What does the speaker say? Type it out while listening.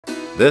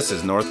This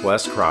is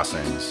Northwest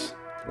Crossings,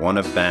 one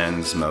of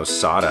Bend's most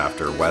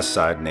sought-after West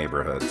Side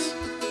neighborhoods.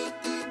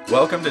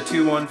 Welcome to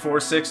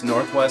 2146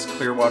 Northwest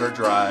Clearwater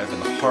Drive in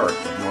the heart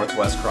of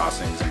Northwest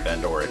Crossings in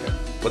Bend, Oregon.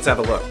 Let's have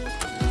a look.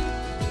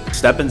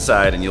 Step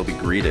inside and you'll be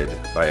greeted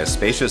by a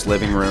spacious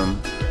living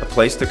room, a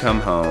place to come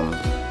home,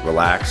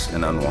 relax,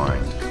 and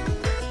unwind.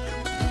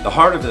 The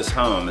heart of this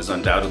home is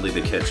undoubtedly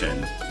the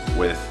kitchen,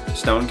 with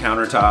stone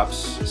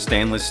countertops,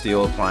 stainless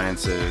steel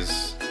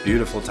appliances,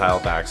 beautiful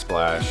tile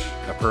backsplash,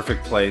 a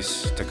perfect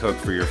place to cook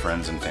for your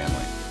friends and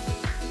family.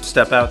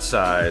 Step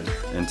outside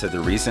into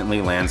the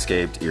recently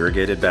landscaped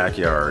irrigated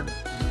backyard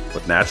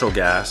with natural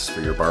gas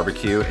for your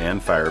barbecue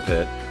and fire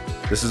pit.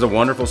 This is a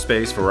wonderful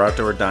space for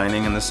outdoor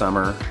dining in the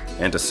summer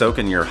and to soak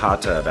in your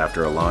hot tub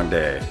after a long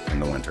day in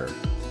the winter.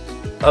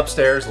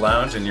 Upstairs,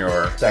 lounge in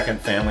your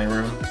second family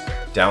room.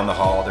 Down the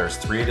hall, there's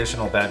 3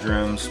 additional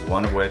bedrooms,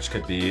 one of which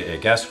could be a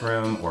guest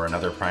room or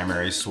another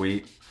primary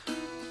suite.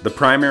 The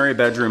primary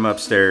bedroom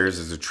upstairs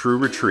is a true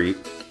retreat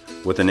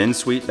with an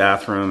en-suite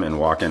bathroom and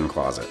walk-in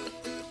closet.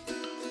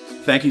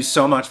 Thank you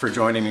so much for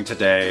joining me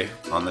today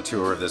on the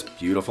tour of this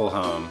beautiful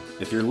home.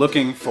 If you're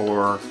looking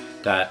for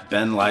that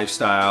Bend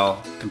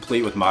lifestyle,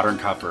 complete with modern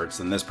comforts,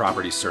 then this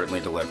property certainly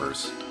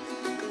delivers.